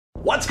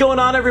What's going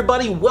on,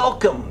 everybody?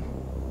 Welcome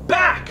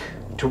back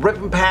to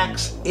Rippin'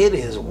 Packs. It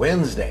is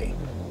Wednesday.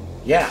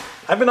 Yeah,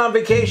 I've been on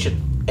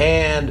vacation,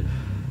 and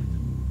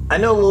I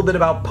know a little bit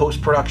about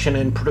post-production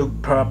and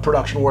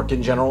production work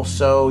in general,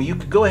 so you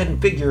could go ahead and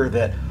figure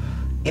that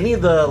any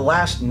of the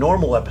last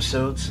normal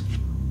episodes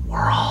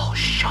were all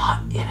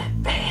shot in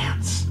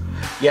advance.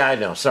 Yeah, I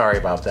know, sorry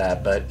about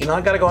that, but you know,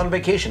 I gotta go on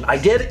vacation. I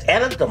did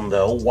edit them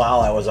though while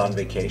I was on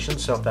vacation,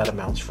 so if that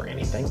amounts for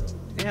anything.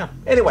 Yeah,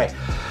 anyway,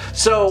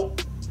 so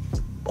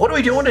what are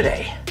we doing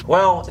today?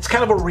 Well, it's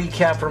kind of a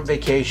recap from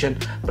vacation,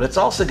 but it's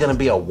also gonna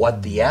be a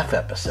What the F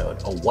episode,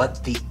 a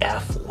What the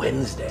F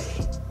Wednesday.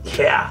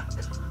 Yeah,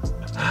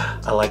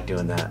 I like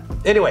doing that.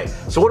 Anyway,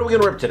 so what are we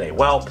gonna rip today?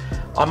 Well,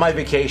 on my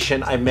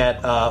vacation, I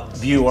met a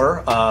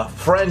viewer, a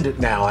friend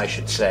now, I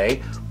should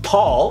say,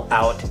 Paul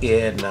out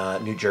in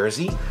New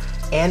Jersey,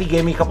 and he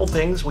gave me a couple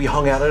things. We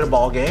hung out at a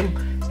ball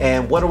game,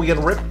 and what are we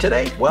gonna rip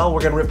today? Well,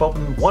 we're gonna rip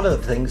open one of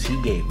the things he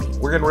gave me.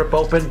 We're gonna rip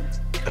open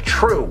a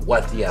true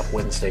What the F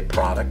Wednesday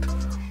product,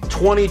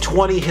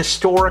 2020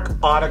 historic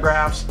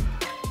autographs,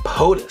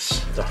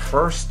 POTUS, the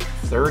first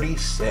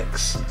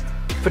 36.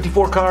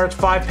 54 cards,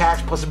 5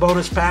 packs plus a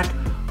bonus pack.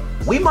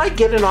 We might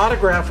get an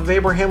autograph of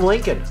Abraham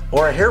Lincoln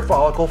or a hair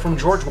follicle from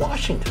George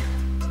Washington.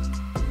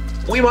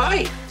 We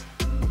might.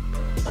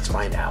 Let's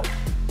find out.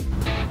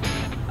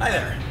 Hi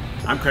there,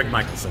 I'm Craig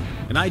Michelson,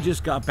 and I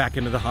just got back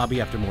into the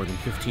hobby after more than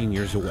 15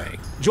 years away.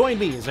 Join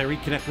me as I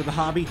reconnect with the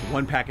hobby,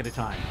 one pack at a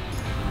time.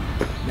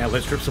 Now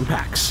let's rip some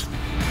packs.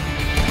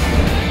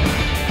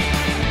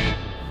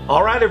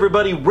 All right,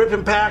 everybody,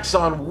 ripping packs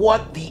on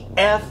What the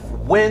F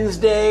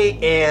Wednesday,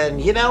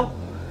 and you know,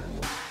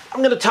 I'm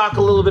going to talk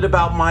a little bit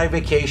about my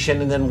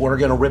vacation, and then we're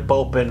going to rip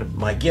open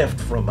my gift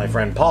from my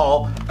friend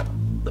Paul,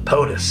 the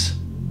POTUS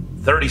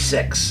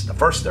 36, the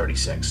first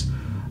 36.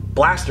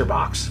 Blaster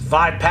box,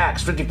 5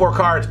 packs, 54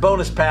 cards,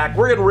 bonus pack.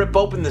 We're going to rip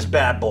open this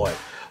bad boy.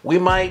 We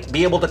might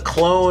be able to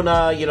clone,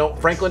 you know,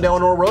 Franklin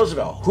Delano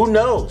Roosevelt. Who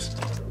knows?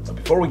 But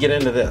before we get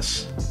into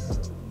this,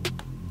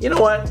 you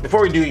know what?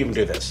 Before we do even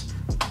do this,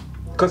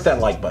 click that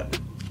like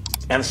button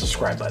and the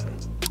subscribe button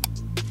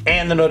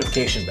and the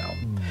notification bell.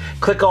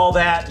 Click all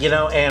that, you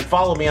know, and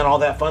follow me on all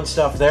that fun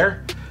stuff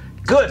there.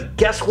 Good.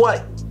 Guess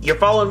what? You're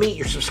following me,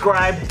 you're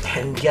subscribed,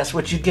 and guess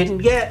what you can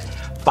get?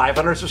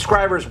 500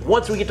 subscribers.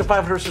 Once we get to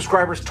 500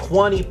 subscribers,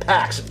 20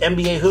 packs of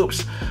NBA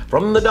hoops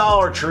from the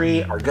Dollar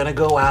Tree are gonna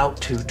go out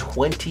to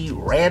 20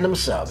 random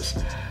subs.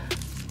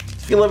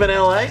 If you live in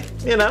LA,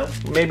 you know,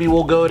 maybe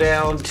we'll go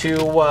down to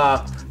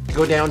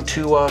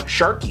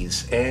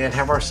Sharky's and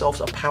have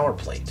ourselves a power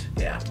plate.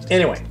 Yeah.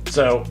 Anyway,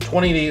 so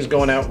 20 of these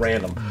going out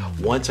random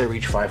once I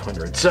reach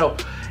 500. So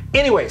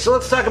anyway, so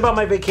let's talk about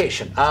my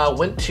vacation.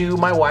 Went to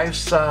my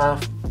wife's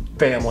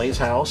family's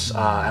house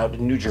out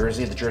in New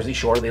Jersey, the Jersey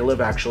Shore. They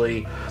live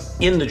actually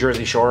in the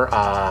Jersey Shore,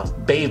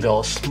 Bayville,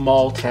 a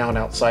small town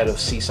outside of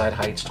Seaside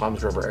Heights,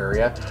 Toms River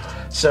area.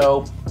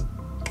 So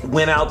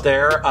went out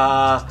there,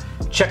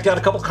 checked out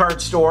a couple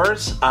card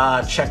stores,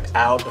 checked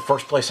out, the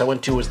first place I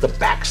went to was the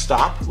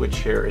Backstop, which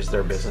here is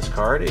their business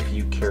card if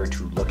you care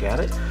to look at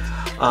it.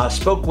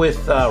 Spoke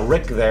with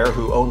Rick there,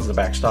 who owns the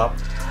Backstop.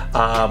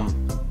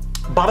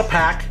 Bought a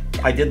pack.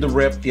 I did the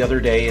rip the other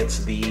day.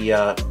 It's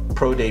the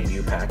Pro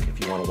Debut pack,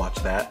 if you want to watch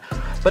that.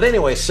 But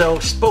anyway, so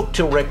spoke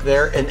to Rick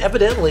there, and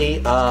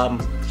evidently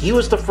he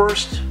was the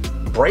first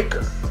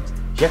breaker.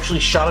 He actually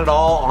shot it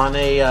all on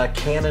a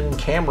Canon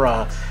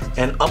camera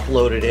and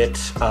uploaded it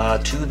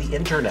to the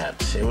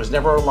internet. It was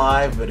never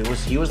live, but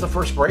he was the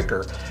first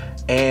breaker.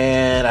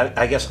 And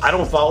I guess, I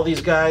don't follow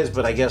these guys,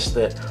 but I guess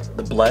that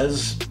the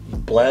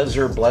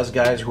Blez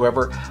guys,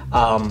 whoever,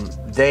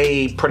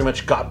 they pretty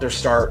much got their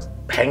start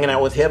hanging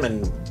out with him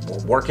and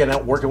working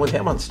with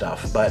him on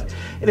stuff. But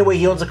anyway,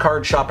 he owns a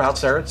card shop out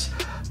there.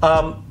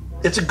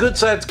 It's a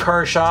good-sized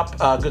car shop,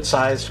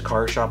 good-sized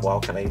car shop. Wow,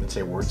 can I even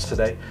say words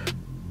today?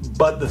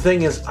 But the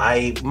thing is,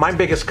 my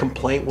biggest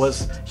complaint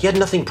was he had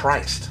nothing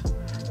priced.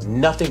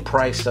 Nothing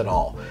priced at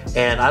all.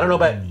 And I don't know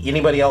about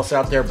anybody else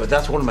out there, but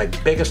that's one of my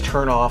biggest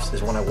turnoffs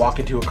is when I walk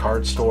into a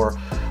card store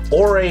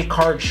or a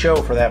card show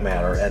for that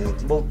matter.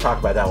 And we'll talk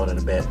about that one in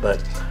a bit.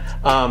 But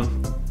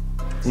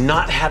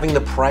not having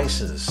the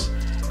prices,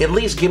 at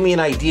least give me an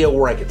idea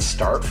where I could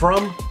start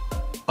from.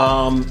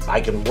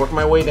 I can work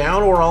my way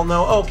down, or I'll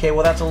know, okay,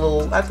 well that's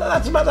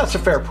a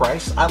fair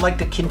price. I'd like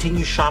to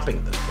continue shopping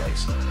at this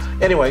place.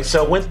 Anyway,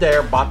 so went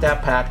there, bought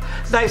that pack.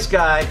 Nice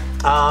guy.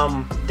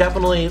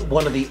 Definitely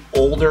one of the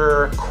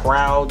older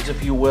crowds,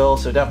 if you will.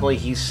 So definitely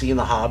he's seen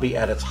the hobby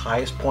at its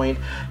highest point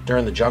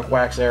during the junk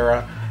wax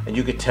era, and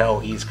you could tell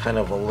he's kind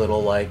of a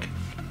little like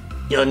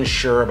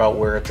unsure about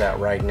where it's at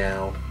right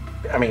now.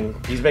 I mean,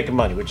 he's making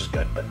money, which is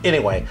good. But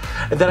anyway,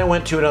 and then I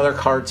went to another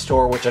card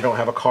store, which I don't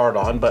have a card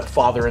on, but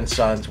Father and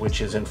Sons, which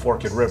is in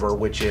Forked River,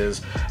 which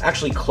is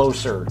actually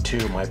closer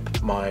to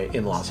my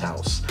in-laws'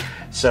 house.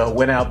 So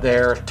went out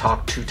there,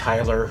 talked to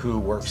Tyler, who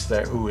works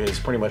there, who is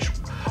pretty much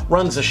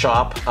runs the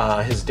shop.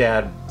 His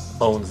dad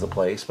owns the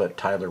place, but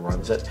Tyler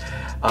runs it.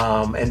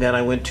 And then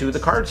I went to the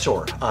card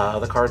store,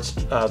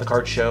 the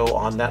card show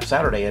on that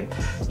Saturday. And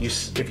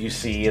if you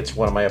see, it's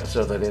one of my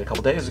episodes I did a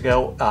couple days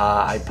ago.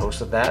 I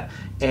posted that,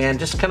 and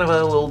just kind of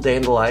a little day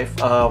in the life.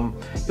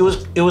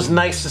 It was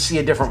nice to see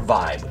a different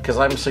vibe, because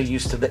I'm so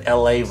used to the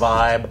LA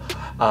vibe.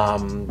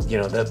 You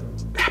know, the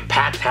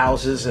packed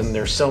houses, and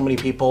there's so many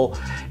people,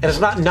 and it's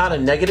not a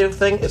negative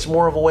thing. It's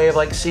more of a way of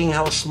like seeing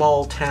how a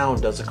small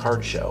town does a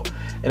card show,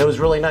 and it was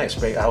really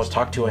nice. I was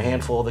talked to a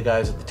handful of the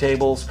guys at the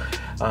tables.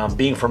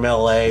 Being from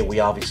LA, we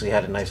obviously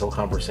had a nice little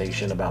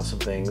conversation about some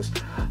things.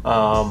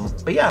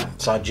 But yeah,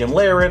 saw Jim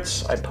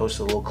Laritz. I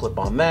posted a little clip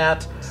on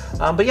that.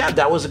 But yeah,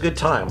 that was a good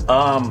time.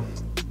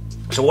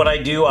 So what I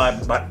do,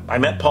 I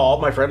met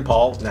Paul, my friend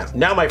Paul.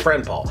 Now my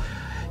friend Paul.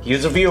 He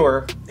was a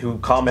viewer who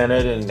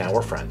commented, and now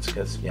we're friends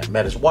because, yeah,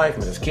 met his wife,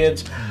 met his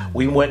kids.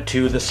 We went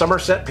to the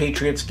Somerset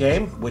Patriots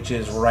game, which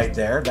is right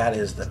there. That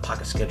is the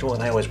pocket schedule,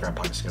 and I always grab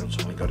pocket schedules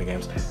when we go to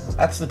games.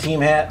 That's the team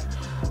hat.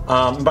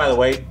 By the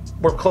way,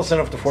 we're close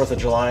enough to 4th of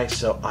July,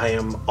 so I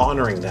am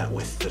honoring that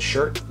with the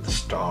shirt, the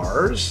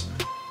stars,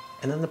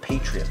 and then the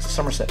Patriots, the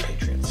Somerset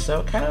Patriots. So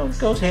it kind of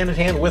goes hand in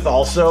hand with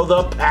also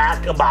the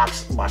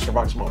Monster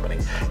Box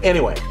opening.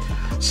 Anyway.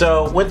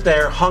 So went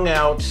there, hung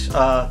out,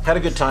 had a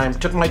good time,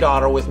 took my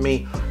daughter with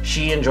me.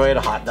 She enjoyed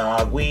a hot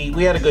dog. We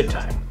had a good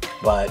time.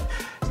 But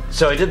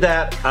so I did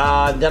that.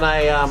 Then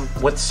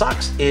what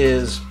sucks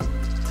is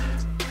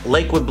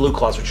Lakewood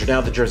Blueclaws, which are now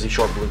the Jersey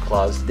Shore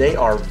Blueclaws.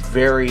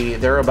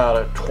 They're about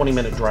a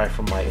 20-minute drive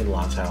from my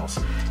in-laws' house,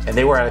 and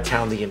they were out of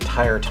town the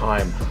entire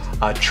time.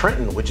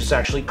 Trenton, which is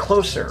actually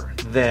closer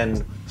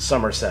than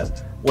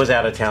Somerset, was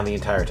out of town the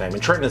entire time.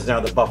 And Trenton is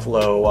now the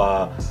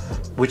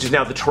which is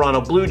now the Toronto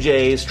Blue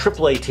Jays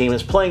AAA team,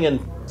 is playing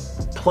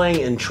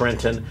in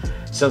Trenton.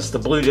 Since the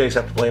Blue Jays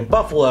have to play in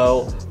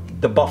Buffalo,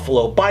 the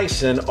Buffalo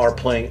Bison are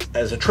playing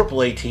as a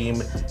AAA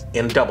team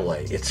in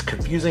AA. It's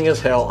confusing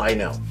as hell, I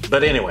know.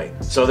 But anyway,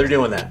 so they're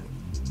doing that.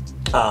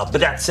 But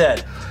that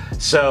said,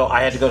 so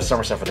I had to go to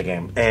Somerset for the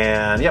game.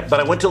 And yeah, but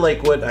I went to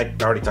Lakewood. I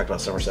already talked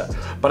about Somerset.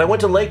 But I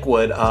went to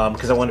Lakewood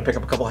because I wanted to pick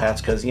up a couple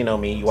hats, because you know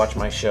me, you watch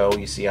my show,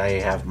 you see I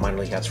have minor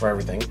league hats for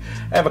everything.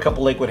 I have a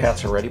couple Lakewood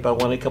hats already, but I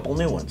wanted a couple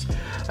new ones.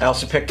 I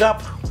also picked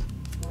up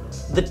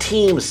the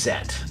team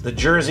set, the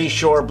Jersey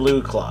Shore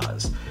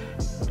Blueclaws.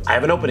 I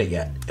haven't opened it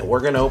yet, and we're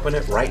going to open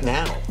it right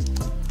now.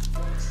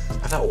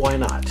 I thought, why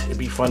not? It'd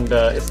be fun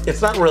to...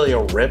 It's not really a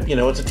rip, you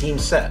know, it's a team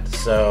set.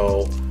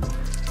 So,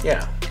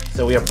 yeah.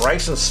 So we have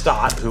Bryson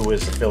Stott, who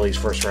was the Phillies'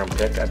 first-round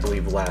pick, I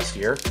believe, last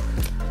year.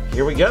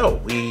 Here we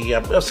go.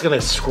 I'm just going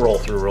to scroll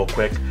through real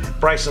quick.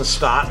 Bryson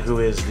Stott,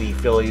 who is the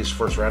Phillies'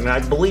 first round, and I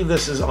believe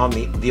this is on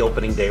the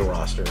opening day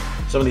roster.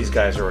 Some of these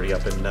guys are already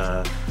up in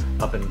AA,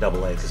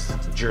 because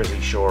Jersey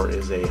Shore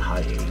is a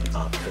high A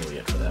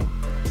affiliate for them.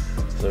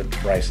 So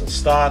Bryson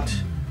Stott,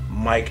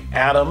 Mike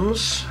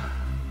Adams.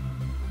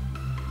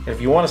 And if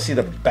you want to see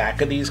the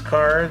back of these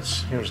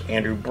cards, here's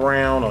Andrew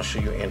Brown. I'll show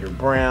you Andrew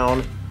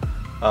Brown.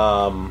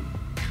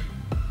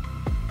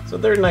 So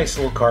they're a nice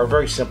little card,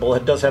 very simple.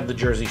 It does have the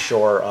Jersey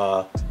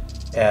Shore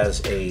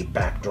as a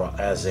backdrop,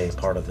 as a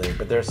part of the,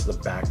 but there's the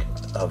back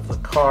of the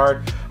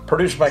card.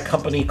 Produced by a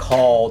company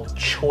called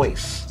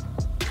Choice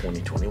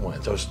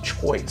 2021. So it's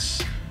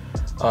Choice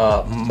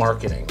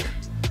Marketing.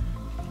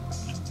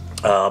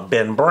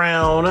 Ben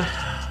Brown.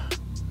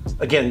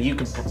 Again, you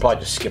could probably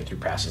just skip through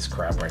past this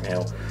crap right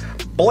now.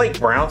 Blake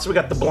Brown. So we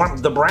got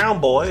the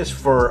Brown boys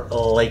for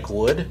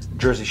Lakewood,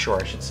 Jersey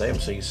Shore, I should say. I'm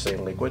so used to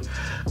saying Lakewood.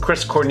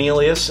 Chris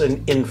Cornelius,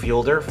 an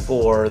infielder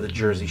for the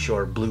Jersey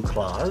Shore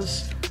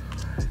Blueclaws.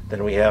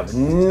 Then we have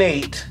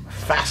Nate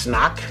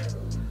Fastnock,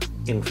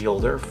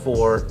 infielder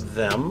for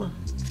them.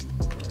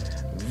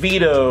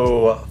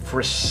 Vito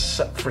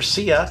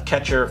Frisia,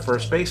 catcher,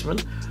 first baseman.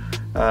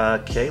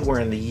 Okay,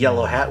 wearing the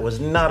yellow hat. Was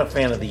not a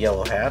fan of the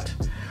yellow hat.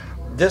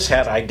 This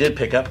hat I did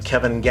pick up.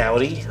 Kevin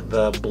Gowdy,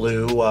 the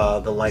blue,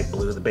 the light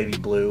blue, the baby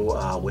blue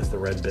with the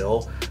red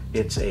bill.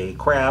 It's a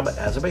crab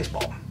as a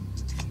baseball.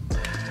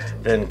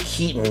 Then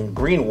Keaton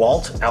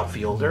Greenwalt,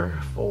 outfielder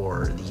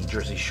for the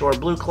Jersey Shore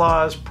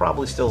Blueclaws.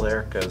 Probably still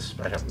there because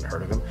I haven't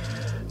heard of him.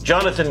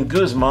 Jonathan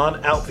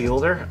Guzman,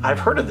 outfielder. I've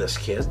heard of this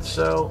kid,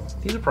 so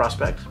he's a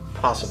prospect,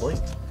 possibly.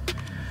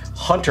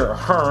 Hunter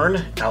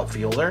Hearn,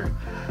 outfielder.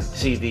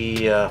 See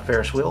the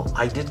Ferris wheel?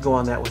 I did go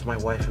on that with my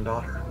wife and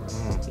daughter.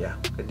 Yeah,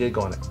 I did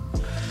go on it.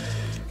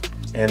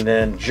 And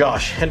then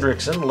Josh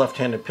Hendrickson,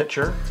 left-handed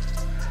pitcher.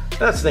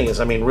 That's the thing is,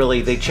 I mean,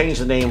 really, they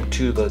changed the name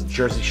to the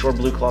Jersey Shore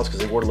Blueclaws because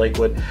they were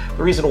Lakewood.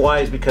 The reason why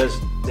is because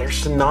they're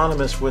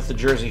synonymous with the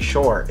Jersey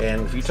Shore.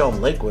 And if you tell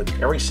them Lakewood,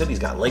 every city's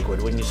got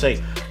Lakewood. When you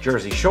say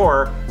Jersey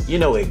Shore, you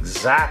know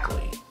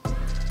exactly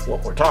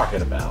what we're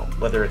talking about.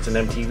 Whether it's an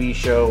MTV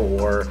show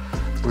or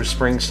Bruce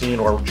Springsteen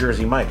or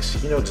Jersey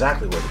Mike's, you know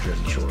exactly where the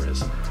Jersey Shore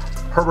is.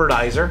 Herbert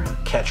Iser,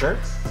 catcher.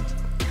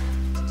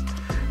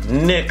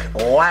 Nick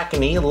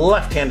Lackney,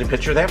 left-handed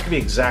pitcher. They have to be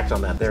exact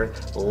on that. They're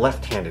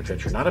left-handed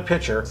pitcher, not a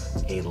pitcher,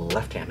 a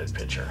left-handed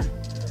pitcher.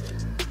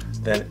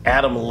 Then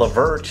Adam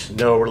Levert,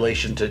 no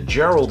relation to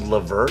Gerald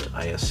Levert,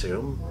 I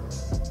assume.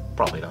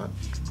 Probably not.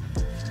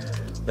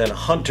 Then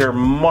Hunter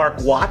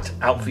Mark Watt,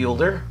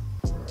 outfielder.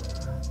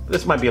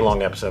 This might be a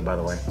long episode, by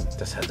the way.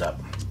 Just heads up.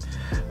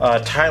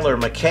 Tyler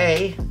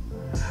McKay.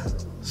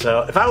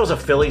 So if I was a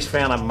Phillies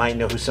fan, I might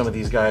know who some of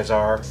these guys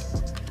are.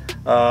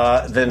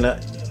 Then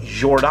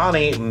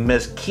Jordani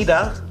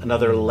Mesquita,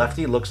 another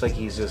lefty. Looks like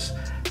he's just,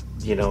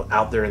 you know,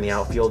 out there in the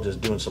outfield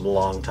just doing some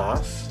long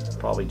toss.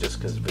 Probably just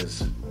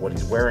because of what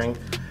he's wearing.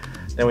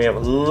 Then we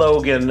have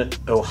Logan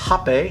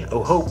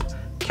O'Hope,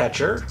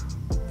 catcher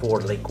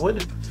for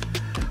Lakewood.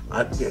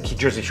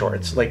 Jersey Shore,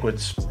 it's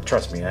Lakewood's,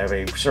 trust me, I have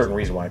a certain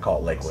reason why I call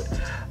it Lakewood.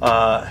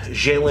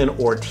 Jalen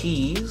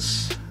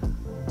Ortiz.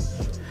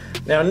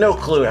 Now, no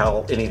clue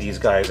how any of these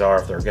guys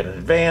are, if they're going to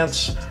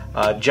advance.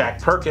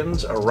 Jack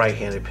Perkins, a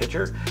right-handed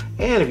pitcher.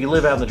 And if you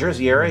live out in the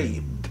Jersey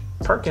area,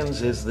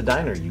 Perkins is the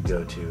diner you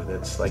go to.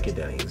 That's like a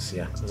Denny's.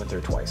 Yeah, I went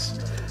there twice.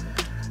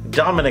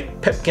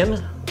 Dominic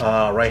Pipkin,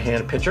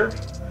 right-handed pitcher.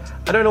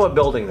 I don't know what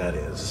building that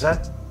is. Is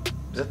that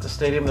the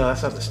stadium? No,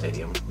 that's not the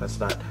stadium. That's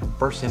not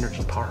First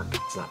Energy Park.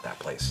 It's not that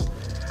place.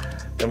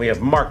 Then we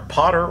have Mark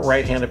Potter,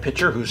 right-handed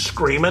pitcher, who's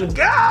screaming,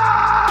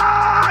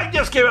 "Ah! I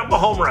just gave up a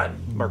home run."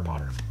 Mark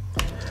Potter.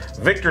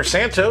 Victor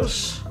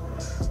Santos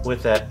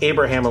with that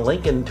Abraham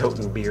Lincoln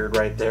toting beard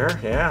right there.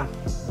 Yeah.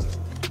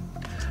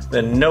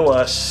 Then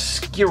Noah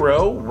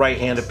Skiro,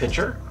 right-handed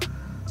pitcher.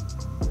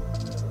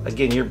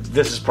 Again,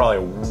 this is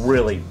probably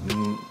really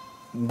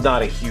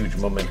not a huge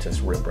momentous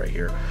rip right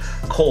here.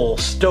 Cole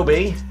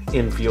Stobbe,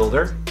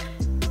 infielder.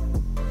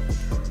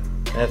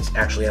 That's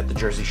actually at the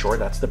Jersey Shore.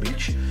 That's the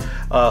beach.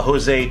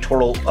 Jose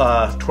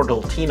Tortolino,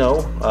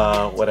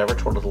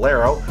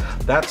 Tortolero.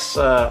 That's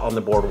on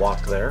the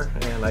boardwalk there.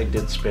 And I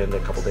did spend a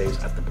couple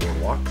days at the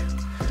boardwalk.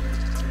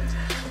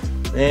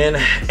 And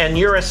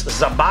Uris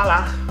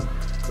Zabala,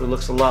 who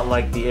looks a lot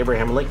like the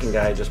Abraham Lincoln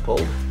guy I just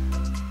pulled.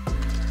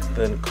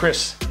 Then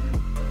Chris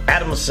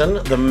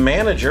Adamson, the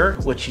manager,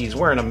 which he's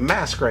wearing a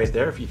mask right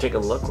there. If you take a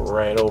look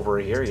right over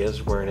here, he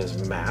is wearing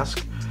his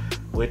mask,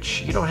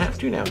 which you don't have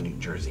to now in New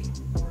Jersey.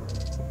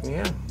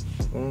 Yeah,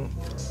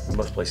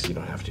 most places you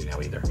don't have to now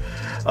either.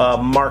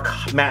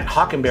 Matt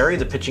Hockenberry,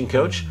 the pitching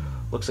coach.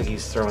 Looks like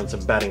he's throwing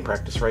some batting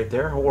practice right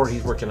there, or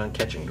he's working on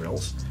catching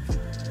drills.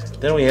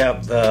 Then we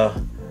have the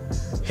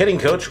hitting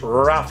coach,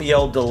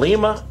 Rafael De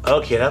Lima.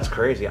 Okay, that's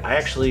crazy. I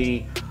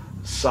actually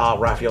saw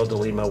Rafael De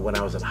Lima when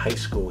I was in high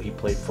school. He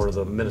played for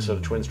the Minnesota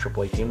Twins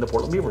AAA team, the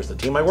Portland Beavers, the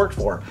team I worked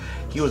for.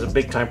 He was a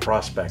big-time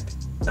prospect.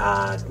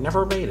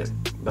 Never made it,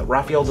 but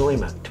Rafael De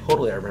Lima,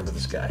 totally I remember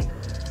this guy.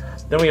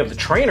 Then we have the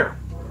trainer.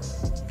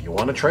 If you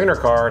want a trainer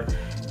card,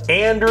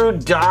 Andrew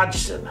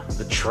Dodgson,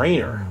 the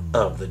trainer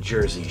of the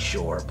Jersey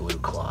Shore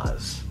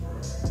Blueclaws.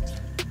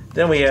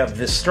 Then we have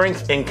the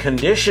strength and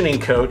conditioning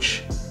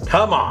coach.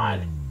 Come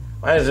on,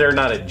 why is there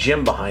not a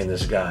gym behind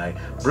this guy?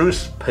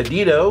 Bruce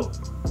Pedito,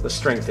 the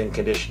strength and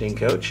conditioning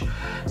coach.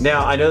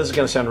 Now, I know this is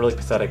going to sound really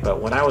pathetic,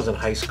 but when I was in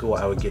high school,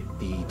 I would get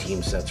the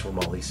team sets from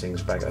all these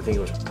things back. I think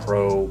it was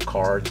Pro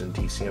Cards and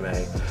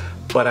TCMA,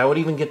 but I would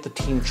even get the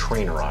team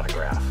trainer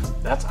autograph.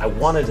 I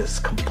wanted as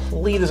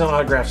complete as an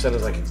autograph set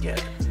as I could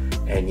get,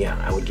 and yeah,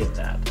 I would get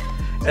that.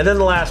 And then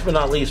last but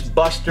not least,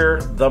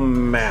 Buster the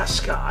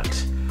mascot.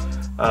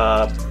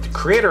 The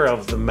creator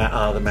of the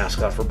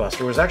mascot for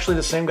Buster was actually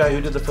the same guy who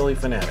did the Philly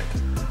Fanatic.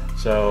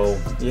 So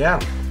yeah.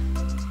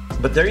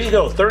 But there you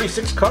go,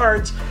 36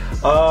 cards.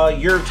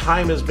 Your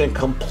time has been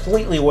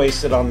completely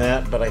wasted on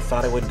that, but I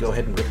thought I would go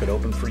ahead and rip it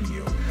open for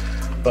you.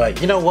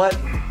 But you know what?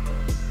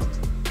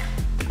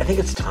 I think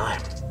it's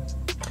time.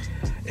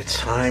 It's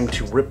time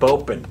to rip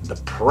open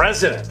the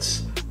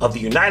Presidents of the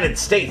United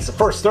States, the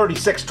first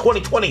 36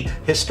 2020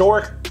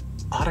 historic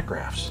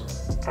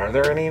autographs. Are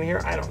there any in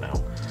here? I don't know.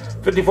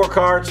 54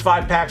 cards,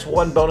 5 packs,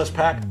 1 bonus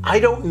pack. I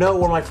don't know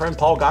where my friend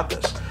Paul got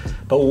this,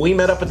 but when we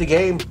met up at the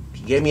game,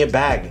 he gave me a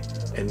bag.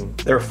 And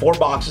there are 4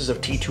 boxes of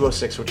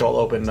T206, which I'll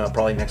open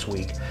probably next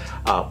week,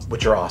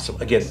 which are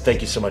awesome. Again,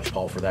 thank you so much,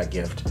 Paul, for that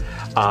gift.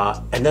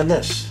 And then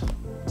this,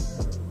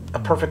 a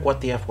perfect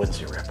WTF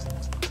Wednesday rip.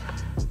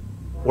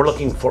 We're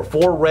looking for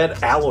 4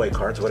 red alloy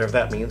cards, whatever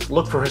that means.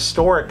 Look for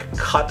historic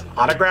cut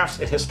autographs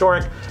and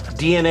historic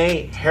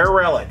DNA hair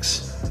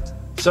relics.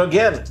 So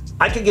again,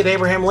 I could get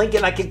Abraham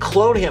Lincoln, I could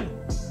clone him,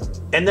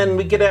 and then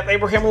we could have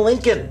Abraham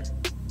Lincoln.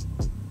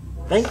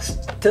 Thanks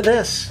to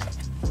this.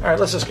 All right,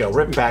 let's just go.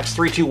 Ripping packs.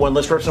 3, 2, 1.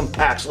 Let's rip some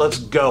packs. Let's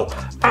go.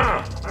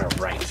 All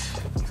right.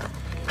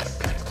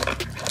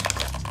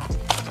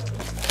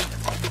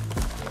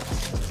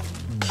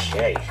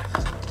 Okay.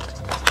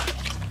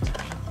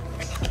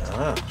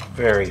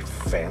 Very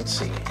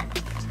fancy.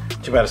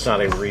 Too bad it's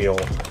not a real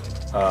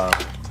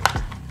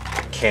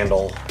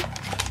candle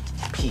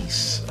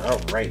piece. All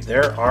right,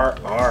 there are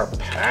our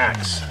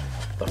packs.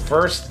 The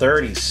first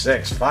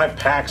 36, 5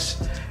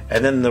 packs,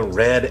 and then the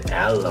red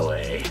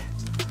alloy.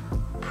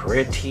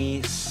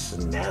 Pretty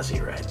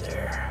snazzy right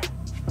there.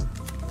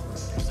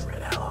 There's the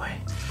red alloy.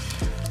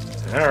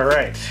 All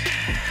right.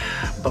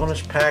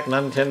 Bonus pack,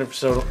 not intended,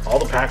 so all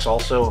the packs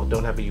also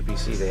don't have a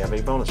UPC. They have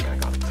a bonus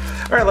pack on them.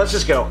 All right, let's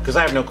just go, because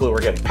I have no clue what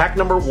we're getting. Pack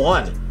number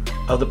 1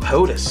 of the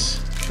POTUS.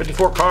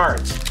 54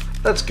 cards.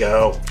 Let's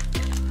go.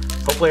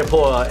 Hopefully I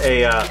pull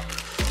a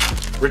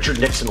Richard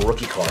Nixon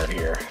rookie card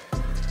here.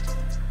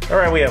 All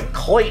right, we have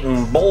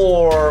Clayton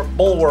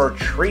Bulwer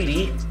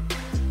Treaty.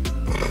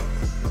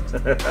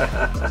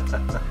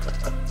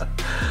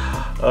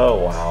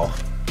 Oh, wow.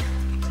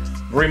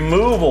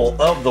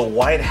 Removal of the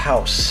White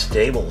House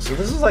stable. So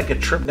this is like a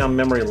trip down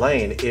memory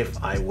lane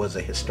if I was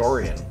a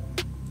historian.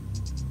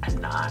 I'm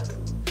not.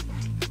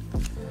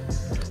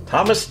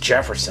 Thomas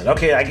Jefferson.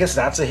 Okay, I guess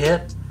that's a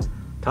hit.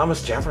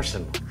 Thomas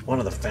Jefferson, one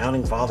of the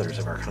founding fathers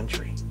of our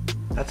country.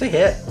 That's a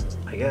hit,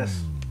 I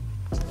guess.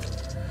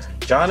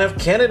 John F.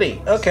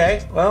 Kennedy.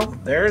 Okay, well,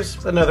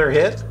 there's another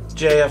hit.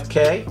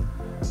 JFK.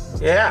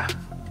 Yeah.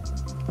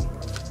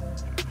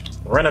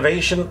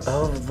 Renovation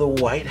of the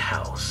White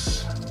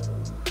House.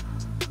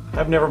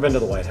 I've never been to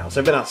the White House.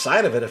 I've been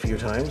outside of it a few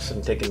times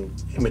and taken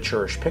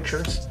immature-ish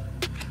pictures.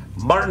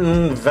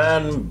 Martin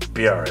Van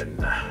Buren.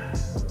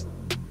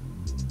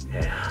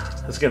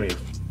 Yeah, it's going to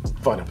be a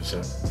fun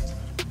episode.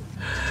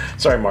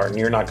 Sorry, Martin,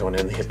 you're not going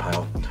in the hit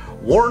pile.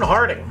 Warren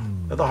Harding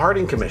of the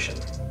Harding Commission.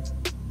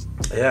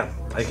 Yeah,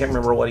 I can't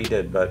remember what he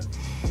did, but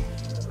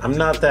I'm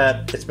not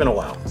that. It's been a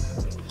while.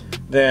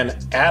 Then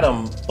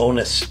Adam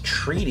Onis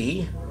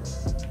Treaty.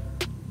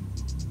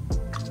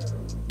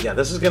 Yeah,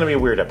 this is going to be a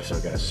weird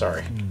episode, guys.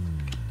 Sorry.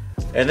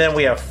 And then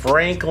we have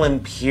Franklin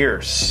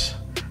Pierce.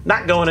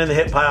 Not going in the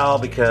hit pile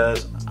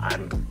because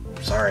I'm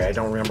sorry, I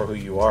don't remember who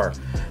you are.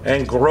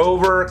 And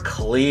Grover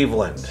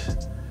Cleveland.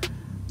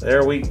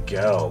 There we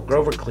go.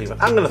 Grover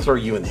Cleveland. I'm going to throw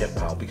you in the hit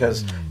pile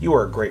because you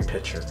are a great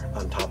pitcher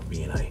on top of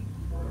being a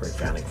great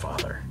founding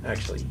father.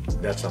 Actually,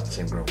 that's not the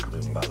same Grover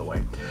Cleveland, by the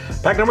way.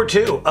 Pack number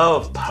 2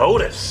 of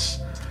POTUS.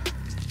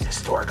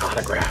 Historic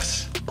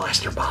autographs.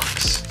 Blaster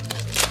box.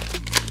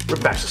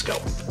 Rippbacks, let's go.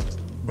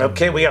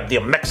 Okay, we have the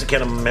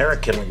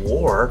Mexican-American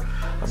War.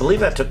 I believe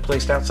that took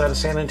place outside of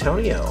San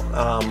Antonio.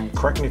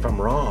 Correct me if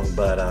I'm wrong,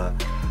 but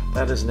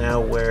that is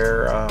now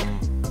where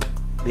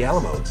the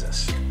Alamo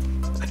exists.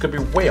 I could be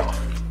way off.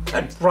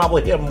 I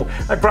probably am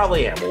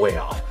way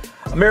off.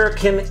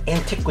 American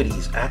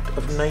Antiquities Act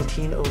of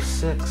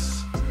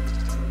 1906.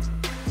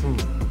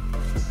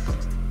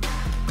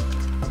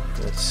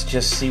 Let's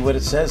just see what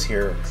it says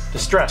here.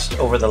 Distressed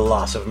over the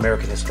loss of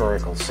American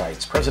historical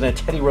sites, President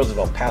Teddy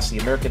Roosevelt passed the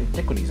American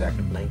Antiquities Act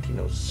of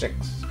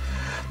 1906.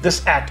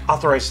 This act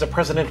authorizes the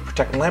president to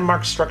protect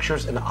landmarks,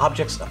 structures, and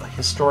objects of a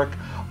historic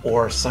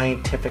or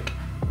scientific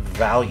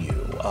value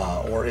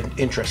or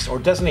interest, or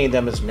designating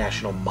them as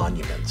national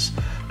monuments.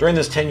 During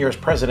this 10 years,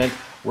 President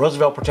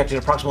Roosevelt protected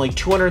approximately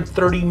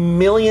 230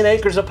 million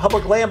acres of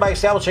public land by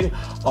establishing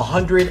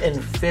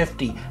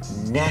 150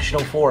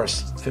 national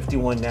forests,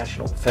 51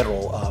 national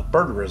federal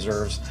bird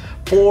reserves,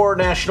 4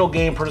 national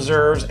game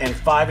preserves, and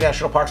 5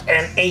 national parks,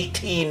 and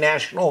 18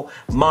 national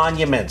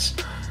monuments.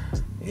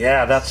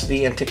 Yeah, that's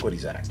the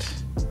Antiquities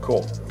Act.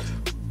 Cool.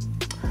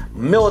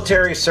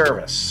 Military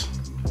service.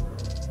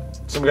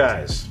 Some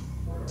guys.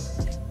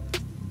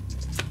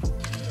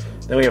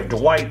 Then we have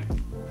Dwight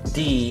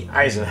D.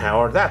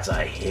 Eisenhower. That's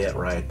a hit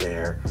right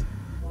there.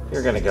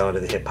 You're going to go into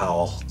the hit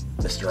pile,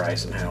 Mr.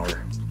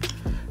 Eisenhower.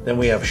 Then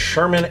we have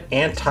Sherman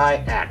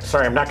Anti-Act.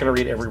 Sorry, I'm not going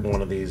to read every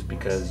one of these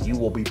because you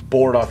will be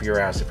bored off your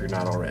ass if you're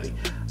not already.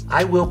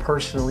 I will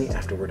personally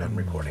after we're done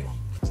recording,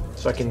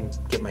 so I can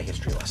get my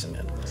history lesson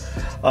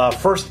in.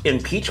 First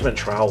impeachment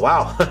trial.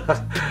 Wow.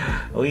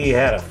 We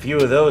had a few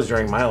of those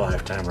during my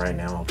lifetime right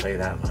now, I'll tell you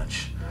that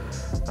much.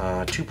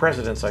 2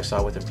 presidents I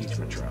saw with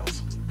impeachment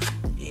trials.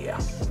 Yeah.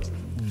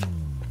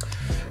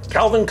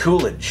 Calvin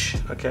Coolidge.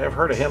 Okay, I've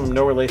heard of him.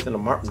 No relation to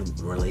Martha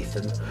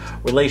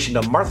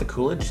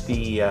Coolidge,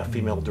 the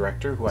female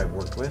director who I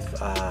worked with.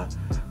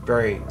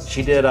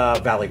 She did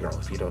Valley Girl,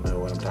 if you don't know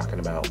what I'm talking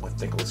about,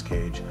 with Nicolas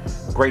Cage.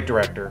 Great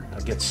director.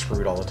 Gets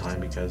screwed all the time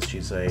because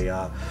she's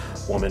a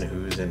woman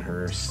who's in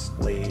her she's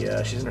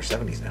in her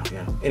 70s now.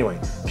 Yeah. Anyway,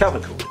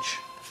 Calvin Coolidge.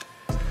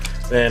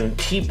 Then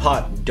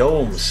Teapot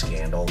Dome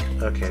scandal.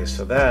 Okay,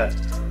 so that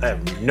I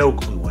have no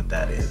clue what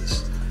that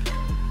is.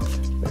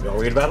 Maybe I'll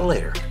read about it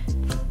later.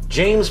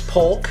 James K.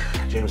 Polk,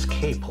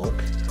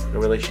 in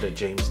relation to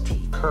James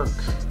T. Kirk,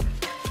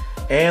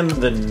 and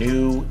the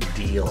New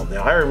Deal.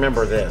 Now, I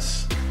remember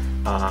this,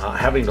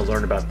 having to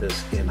learn about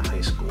this in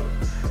high school,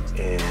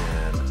 and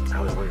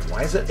I was wondering,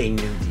 why is it a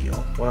New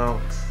Deal? Well,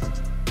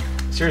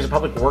 a series of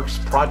public works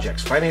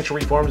projects, financial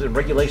reforms, and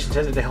regulations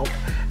intended to help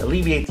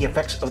alleviate the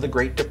effects of the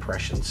Great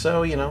Depression.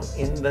 So, you know,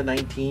 in the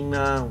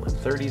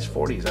 1930s,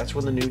 40s, that's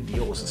when the New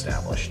Deal was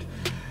established.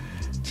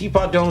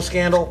 Teapot Dome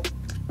scandal.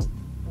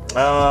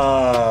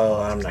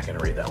 I'm not going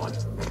to read that one.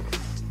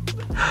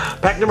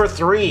 Pack number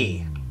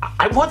 3.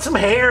 I want some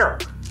hair.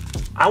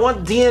 I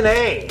want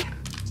DNA.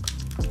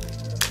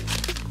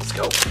 Let's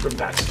go. Bring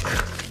packs.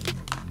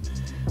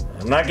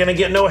 I'm not going to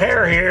get no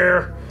hair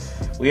here.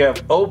 We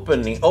have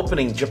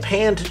opening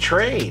Japan to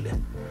trade.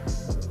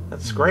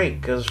 That's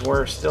great because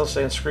we're still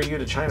saying screw you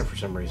to China for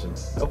some reason.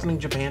 Opening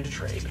Japan to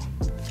trade.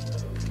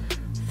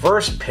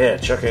 First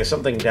pitch. Okay,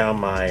 something down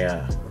my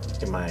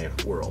in my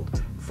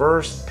world.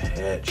 First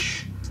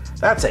pitch.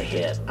 That's a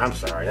hit. I'm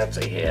sorry, that's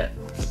a hit.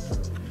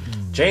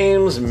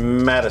 James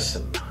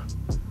Madison.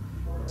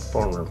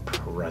 Former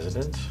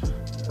president,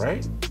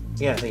 right?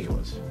 Yeah, I think it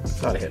was.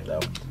 Not a hit,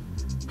 though.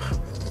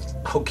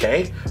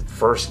 Okay,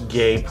 first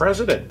gay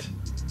president.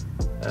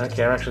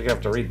 Okay, I'm actually going to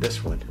have to read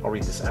this one. I'll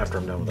read this after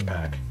I'm done with the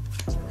pack.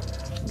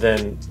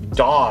 Then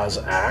Dawes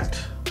Act.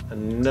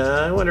 And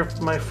I wonder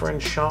if my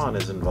friend Sean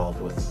is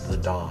involved with the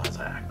Dawes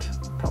Act.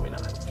 Probably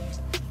not.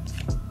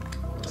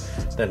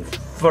 Then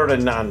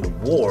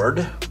Ferdinand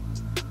Ward.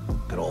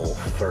 Good old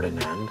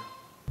Ferdinand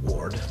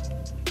Ward.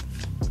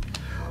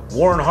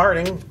 Warren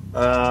Harding.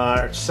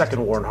 Our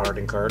second Warren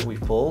Harding card we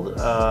pulled.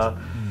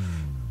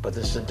 But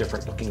this is a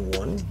different looking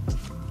one.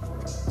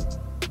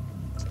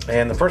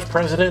 And the first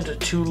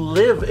president to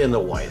live in the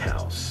White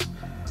House.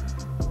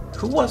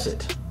 Who was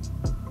it?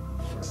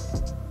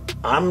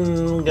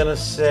 I'm gonna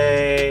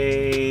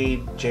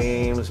say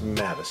James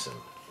Madison.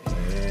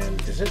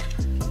 And is it?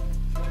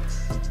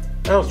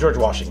 That was George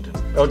Washington.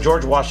 Oh,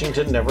 George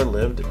Washington never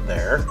lived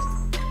there.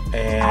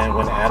 And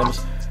when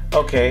Adams...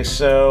 Okay,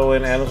 so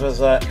when Adams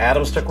was...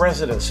 Adams took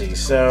residency.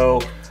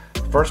 So,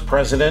 first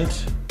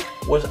president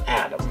was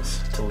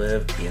Adams to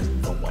live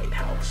in the White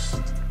House.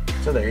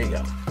 So there you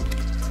go.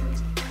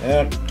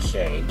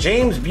 Okay,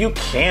 James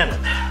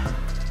Buchanan.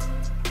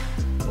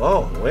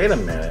 Whoa, wait a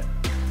minute.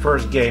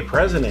 First gay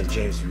president,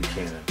 James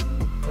Buchanan.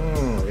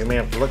 We may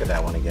have to look at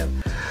that one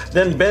again.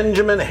 Then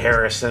Benjamin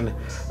Harrison.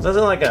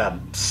 Nothing like a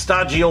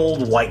stodgy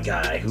old white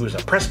guy who's a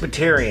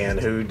Presbyterian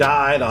who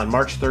died on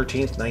March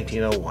 13th,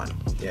 1901.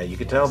 Yeah, you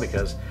could tell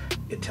because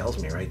it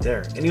tells me right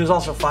there. And he was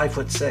also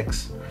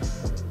 5'6".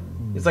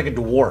 He's like a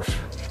dwarf.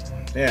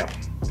 Yeah.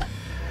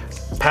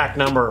 Pack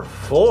number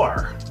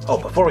 4. Oh,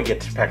 before we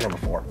get to pack number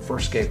 4,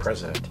 first gay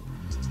president.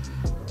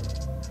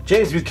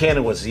 James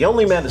Buchanan was the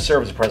only man to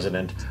serve as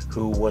president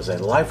who was a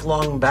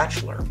lifelong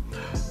bachelor.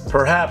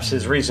 Perhaps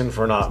his reason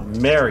for not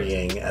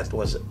marrying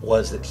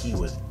was that he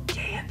was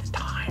gay at the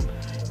time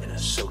and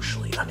is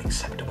socially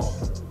unacceptable.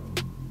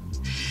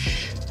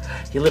 Shh.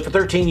 He lived for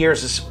 13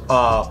 years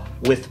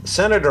with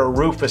Senator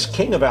Rufus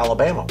King of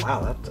Alabama.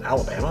 Wow, that's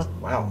Alabama?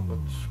 Wow,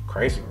 that's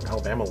crazy.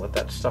 Alabama let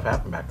that stuff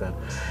happen back then.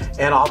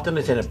 And often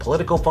attended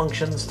political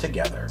functions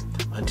together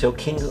until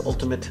King's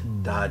ultimate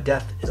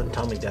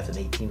untimely death in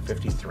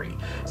 1853.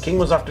 King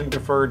was often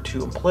referred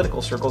to in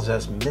political circles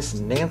as Miss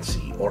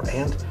Nancy or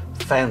Aunt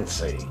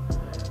Fancy,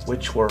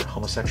 which were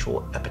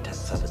homosexual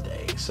epithets of the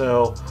day.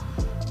 So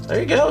there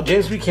you go,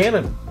 James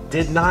Buchanan.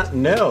 Did not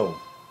know.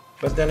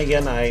 But then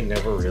again, I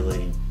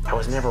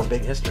was never a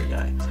big history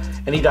guy.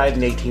 And he died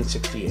in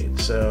 1868.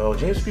 So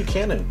James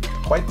Buchanan,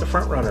 quite the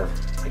front runner,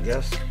 I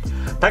guess.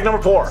 Pack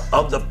number 4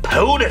 of the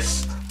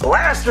POTUS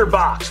Blaster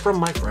Box from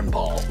my friend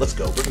Paul. Let's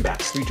go. Ripping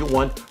backs. 3, 2,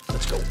 1.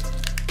 Let's go.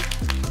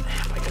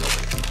 If I can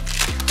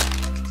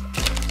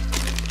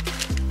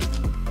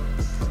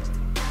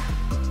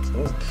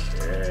open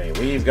it. Okay,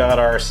 we've got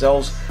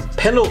ourselves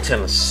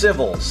Pendleton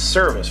Civil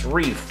Service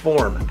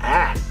Reform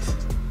Act.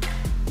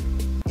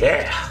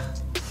 Yeah.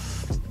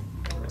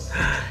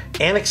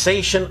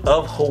 Annexation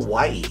of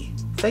Hawaii.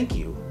 Thank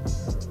you.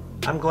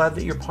 I'm glad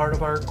that you're part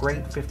of our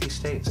great 50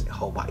 states.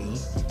 Hawaii.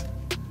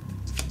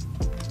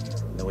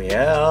 Then we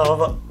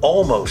have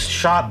almost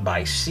shot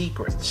by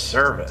Secret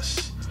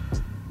Service.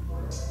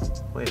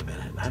 Wait a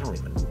minute. I don't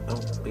even...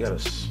 Oh, we got a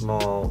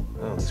small...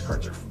 Oh, these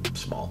cards are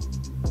small.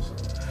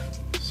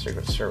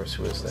 Secret Service.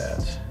 Who is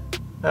that?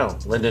 Oh,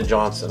 Lyndon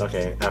Johnson.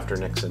 Okay, after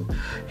Nixon.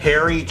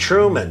 Harry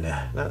Truman.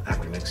 Not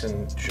after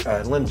Nixon.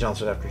 Lyndon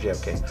Johnson after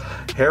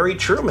JFK. Harry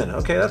Truman.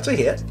 Okay, that's a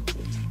hit.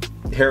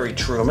 Harry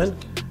Truman.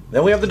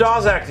 Then we have the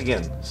Dawes Act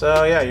again.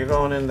 So, yeah, you're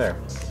going in there.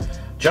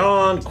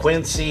 John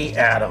Quincy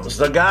Adams.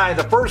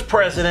 The first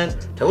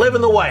president to live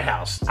in the White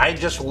House. I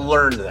just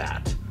learned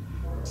that.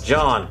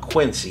 John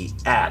Quincy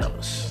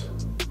Adams.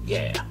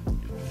 Yeah.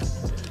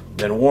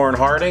 Then Warren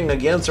Harding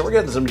again. So we're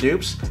getting some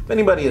dupes. If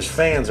anybody is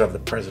fans of the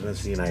presidents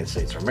of the United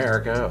States of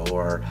America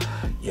or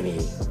any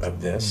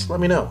of this, let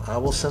me know. I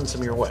will send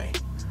some your way.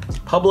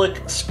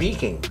 Public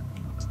speaking.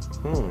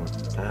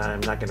 I'm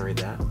not going to read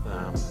that.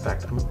 In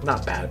fact, I'm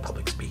not bad at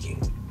public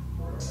speaking.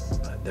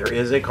 But there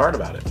is a card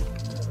about it.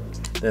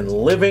 Then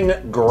living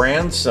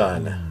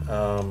grandson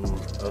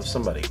of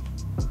somebody.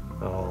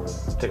 I'll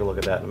take a look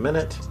at that in a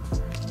minute.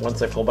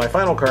 Once I pull my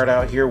final card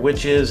out here,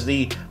 which is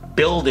the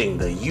building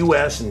the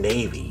U.S.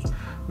 Navy.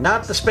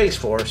 Not the Space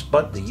Force,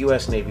 but the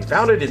U.S. Navy.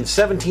 Founded in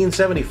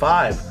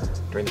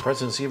 1775 during the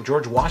presidency of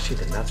George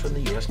Washington. That's when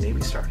the U.S.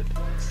 Navy started.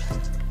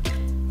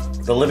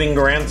 The living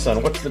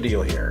grandson. What's the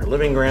deal here?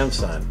 Living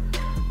grandson.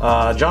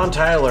 John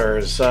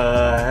Tyler's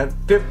had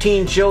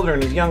 15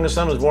 children. His youngest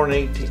son was born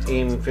in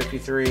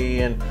 1853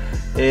 and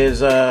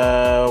is,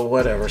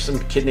 whatever, some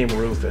kid named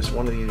Rufus.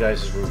 One of you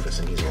guys is Rufus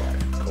and he's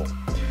alive. Cool.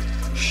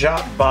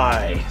 Shot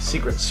by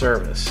Secret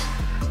Service.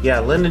 Yeah,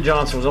 Lyndon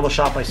Johnson was almost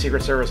shot by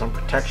Secret Service on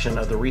protection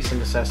of the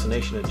recent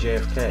assassination of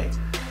JFK.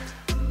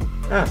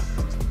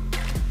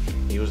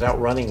 He was out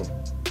running,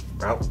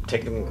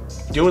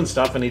 doing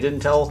stuff, and he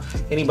didn't tell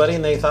anybody,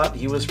 and they thought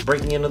he was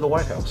breaking into the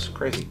White House.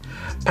 Crazy.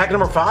 Pack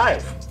number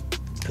 5.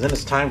 And then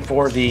it's time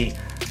for the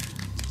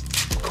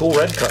cool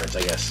red cards,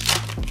 I guess.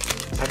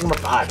 Pack number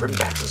 5. Ribbon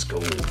backs. Let's go.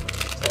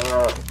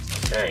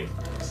 Okay.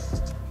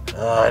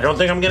 I don't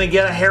think I'm going to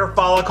get a hair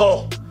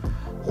follicle.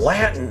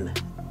 Latin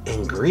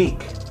and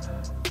Greek.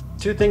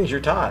 Two things you're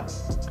taught.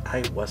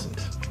 I wasn't.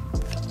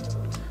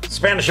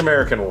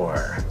 Spanish-American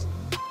War.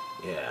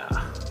 Yeah.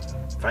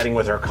 Fighting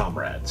with our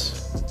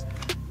comrades.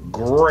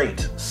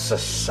 Great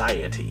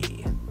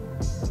Society.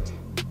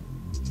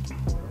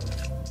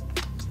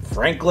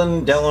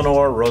 Franklin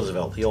Delano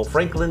Roosevelt. The old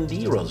Franklin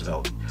D.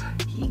 Roosevelt.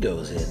 He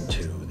goes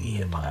into the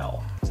hit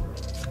pile.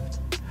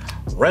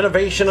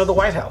 Renovation of the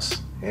White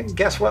House. And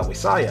guess what? We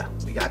saw you.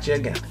 We got you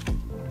again.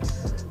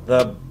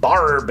 The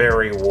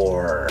Barbary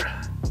War.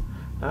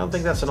 I don't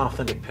think that's an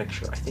authentic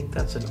picture. I think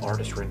that's an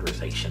artist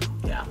renderization.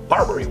 Yeah,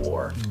 Barbary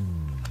War.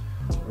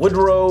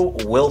 Woodrow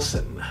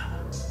Wilson.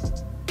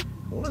 I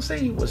want to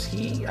say, was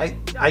he...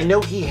 I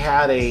know he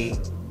had a...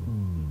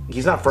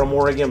 He's not from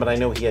Oregon, but I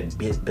know he had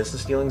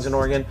business dealings in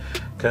Oregon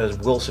because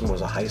Wilson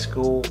was a high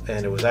school,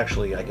 and it was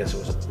actually, I guess it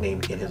was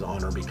named in his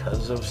honor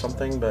because of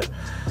something, but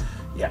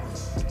yeah.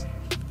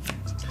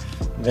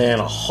 Then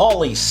a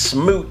Hawley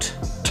Smoot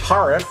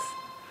Tariff.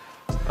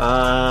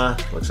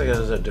 Looks like it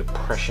was a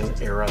Depression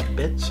era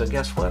bit, so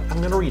guess what? I'm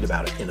going to read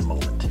about it in a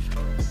moment.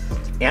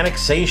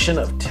 Annexation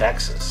of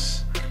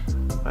Texas.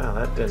 Wow,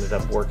 that ended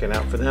up working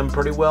out for them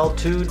pretty well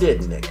too,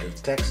 didn't it? Because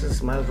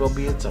Texas might as well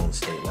be its own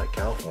state like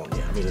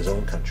California. I mean, its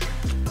own country.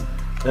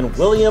 Then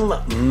William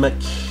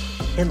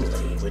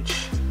McKinley,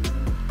 which,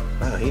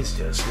 wow, he's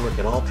just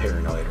looking all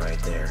paranoid right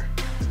there.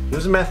 He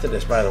was a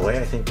Methodist, by the way.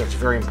 I think that's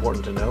very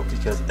important to note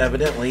because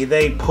evidently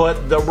they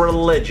put the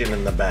religion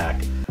in the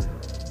back.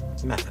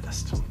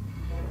 Methodist.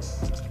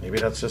 Maybe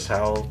that's just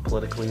how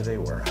politically they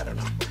were. I don't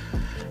know.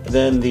 And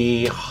then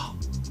the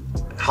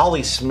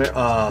Hawley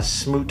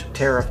Smoot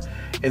Tariff.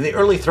 In the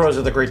early throes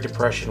of the Great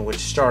Depression, which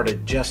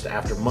started just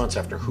after months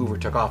after Hoover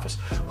took office,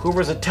 Hoover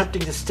was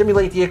attempting to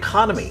stimulate the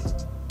economy.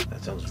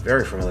 That sounds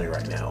very familiar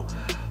right now.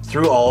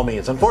 Through all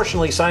means.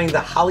 Unfortunately, signing the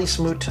Hawley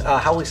Smoot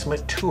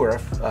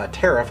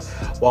tariff,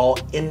 while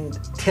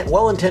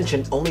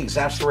well-intentioned, only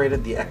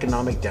exacerbated the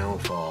economic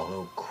downfall.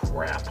 Oh,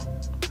 crap.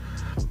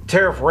 The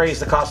tariff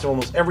raised the cost of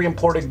almost every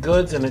imported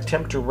goods in an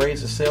attempt to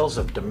raise the sales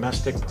of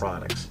domestic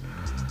products.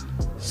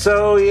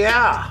 So,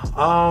 yeah.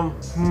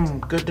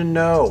 Good to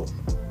know.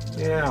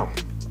 Yeah.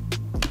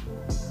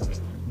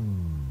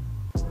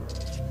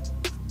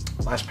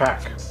 Last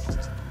pack.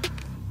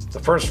 The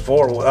first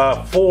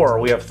four,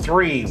 we have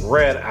 3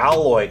 red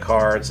alloy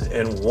cards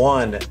and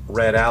 1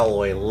 red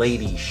alloy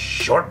lady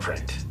short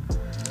print.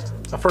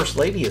 The first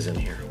lady is in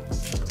here.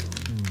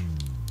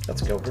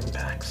 Let's go ribbon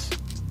packs.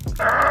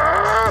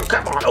 Oh,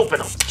 come on, open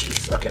them.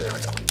 Jeez. Okay, there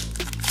we go.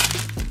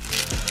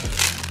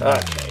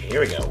 Okay, here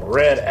we go.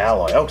 Red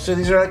alloy. Oh, so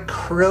these are like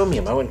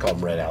chromium. I wouldn't call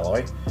them red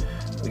alloy.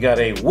 We got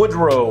a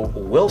Woodrow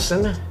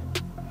Wilson.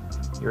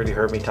 You already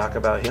heard me talk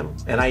about him,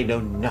 and I know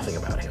nothing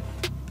about him.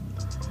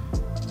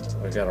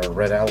 We got our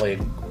red alloy.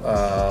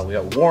 We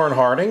got Warren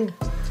Harding.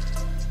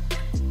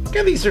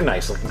 Yeah, these are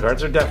nice looking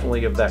cards. They're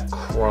definitely of that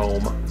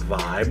chrome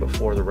vibe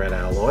for the red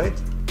alloy.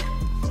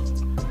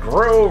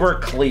 Grover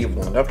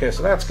Cleveland. Okay,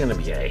 so that's going to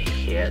be a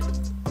hit.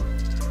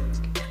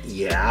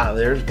 Yeah,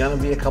 there's going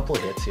to be a couple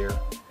of hits here.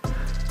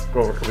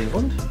 Grover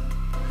Cleveland.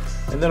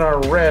 And then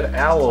our red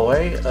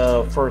alloy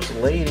First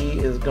Lady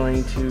is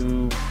going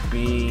to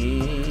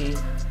be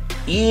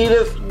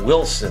Edith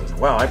Wilson.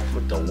 Wow, I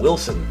put the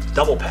Wilson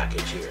double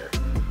package here.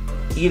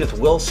 Edith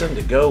Wilson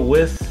to go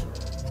with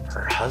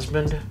her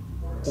husband,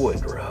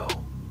 Woodrow.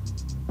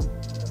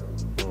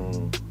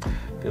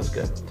 Feels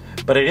good.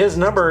 But it is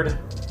numbered.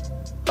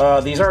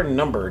 These are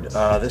numbered.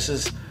 This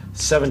is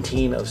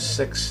 17 of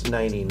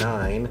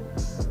 699.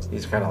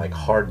 These are kind of like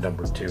hard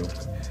numbered too.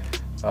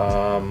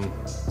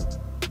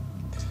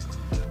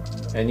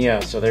 And yeah,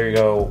 so there you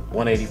go,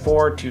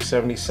 184,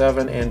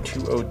 277, and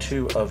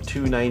 202 of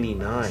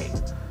 299.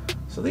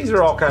 So these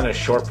are all kind of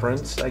short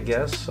prints, I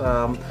guess.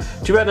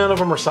 Too bad none of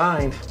them are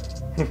signed.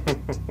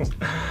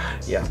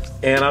 Yeah,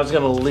 and I was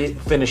going to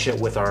finish it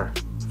with our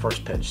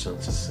first pitch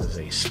since this is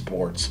a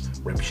sports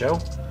rip show.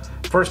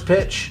 First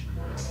pitch.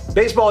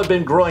 Baseball had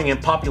been growing in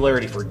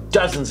popularity for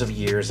dozens of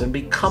years and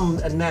become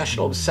a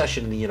national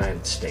obsession in the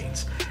United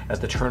States at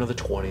the turn of the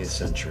 20th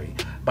century.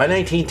 By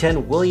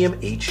 1910, William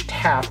H.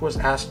 Taft was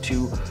asked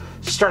to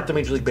start the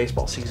Major League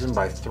Baseball season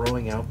by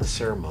throwing out the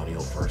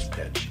ceremonial first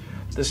pitch.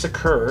 This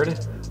occurred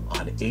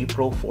on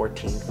April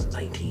 14th,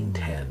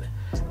 1910,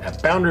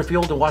 at Boundary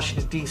Field in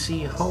Washington,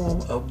 D.C.,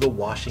 home of the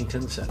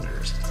Washington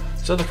Senators.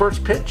 So the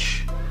first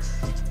pitch,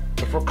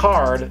 the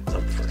card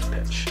of the first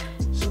pitch.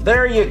 So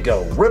there you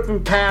go,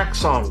 ripping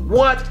packs on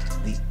What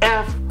the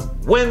F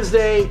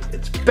Wednesday.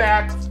 It's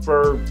back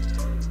for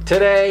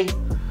today.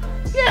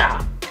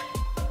 Yeah,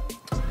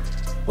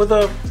 with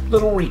a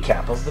little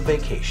recap of the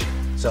vacation.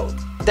 So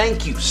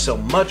thank you so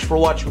much for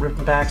watching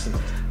Ripping Packs, and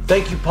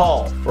thank you,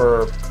 Paul,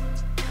 for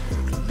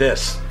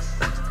this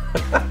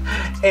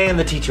and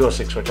the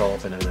T206, which I'll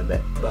open in a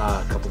bit,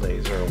 a couple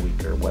days or a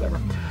week or whatever.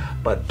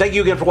 But thank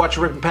you again for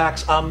watching Ripping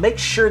Packs. Make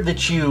sure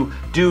that you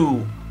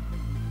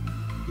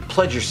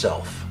pledge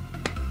yourself.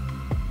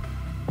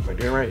 Am I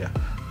doing right? Yeah.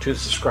 To the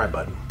subscribe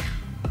button.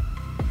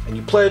 and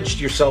you pledged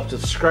yourself to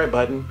the subscribe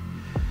button,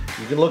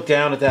 you can look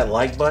down at that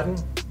like button,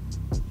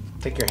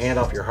 take your hand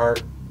off your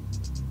heart,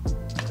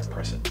 and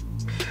press it.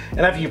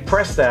 And after you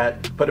press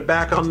that, put it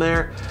back on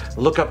there,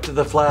 look up to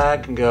the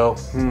flag and go,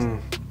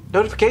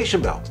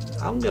 notification bell.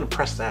 I'm gonna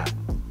press that.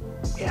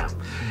 Yeah.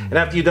 And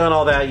after you've done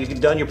all that, you've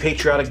done your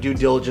patriotic due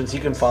diligence, you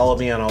can follow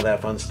me on all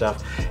that fun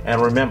stuff.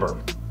 And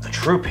remember, a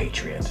true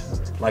patriot,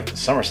 like the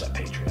Somerset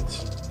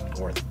Patriots,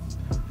 or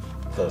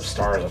the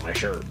stars on my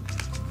shirt,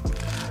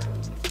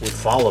 would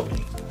follow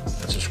me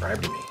and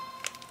subscribe to me.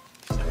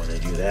 And when they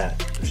do that,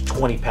 there's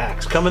 20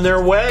 packs coming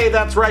their way.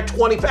 That's right,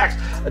 20 packs.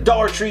 A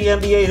Dollar Tree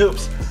NBA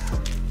Hoops.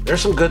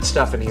 There's some good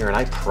stuff in here, and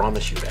I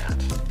promise you that.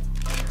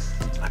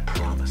 I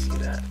promise you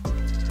that.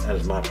 That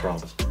is my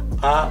promise.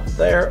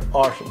 There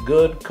are some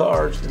good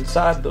cards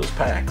inside those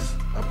packs.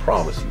 I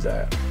promise you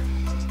that.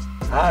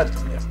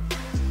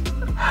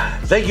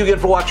 Thank you again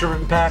for watching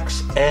Ripping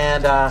Packs,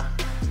 and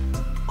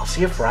I'll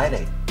see you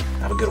Friday.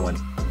 Have a good one.